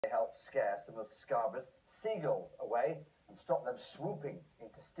help scare some of Scarborough's seagulls away and stop them swooping in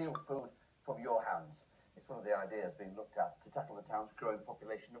to steal food from your hands. It's one of the ideas being looked at to tackle the town's growing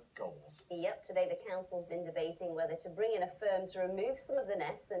population of gulls. Yep, today the council's been debating whether to bring in a firm to remove some of the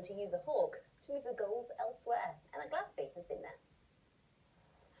nests and to use a hawk to move the gulls elsewhere. Emma Glaspie has been there.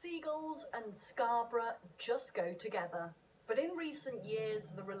 Seagulls and Scarborough just go together. But in recent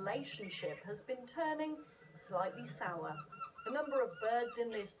years, the relationship has been turning slightly sour. The number of birds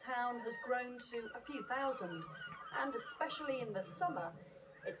in this town has grown to a few thousand, and especially in the summer,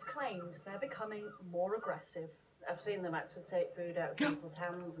 it's claimed they're becoming more aggressive. I've seen them actually take food out of people's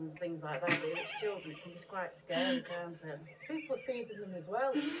hands and things like that. It's children, it can be quite scary, can't it? People are feeding them as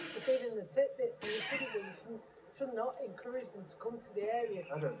well. They're feeding the tidbits, and you should not encourage them to come to the area.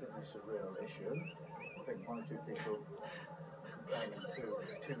 I don't think this is a real issue. I think one or two people complaining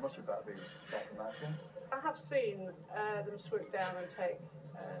too much about the matter. I have seen them swoop down and take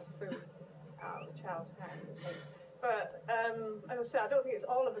food out of the child's hand and things. But as I said, I don't think it's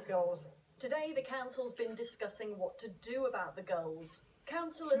all of the gulls. Today, the council's been discussing what to do about the gulls.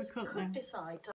 Councillors could decide to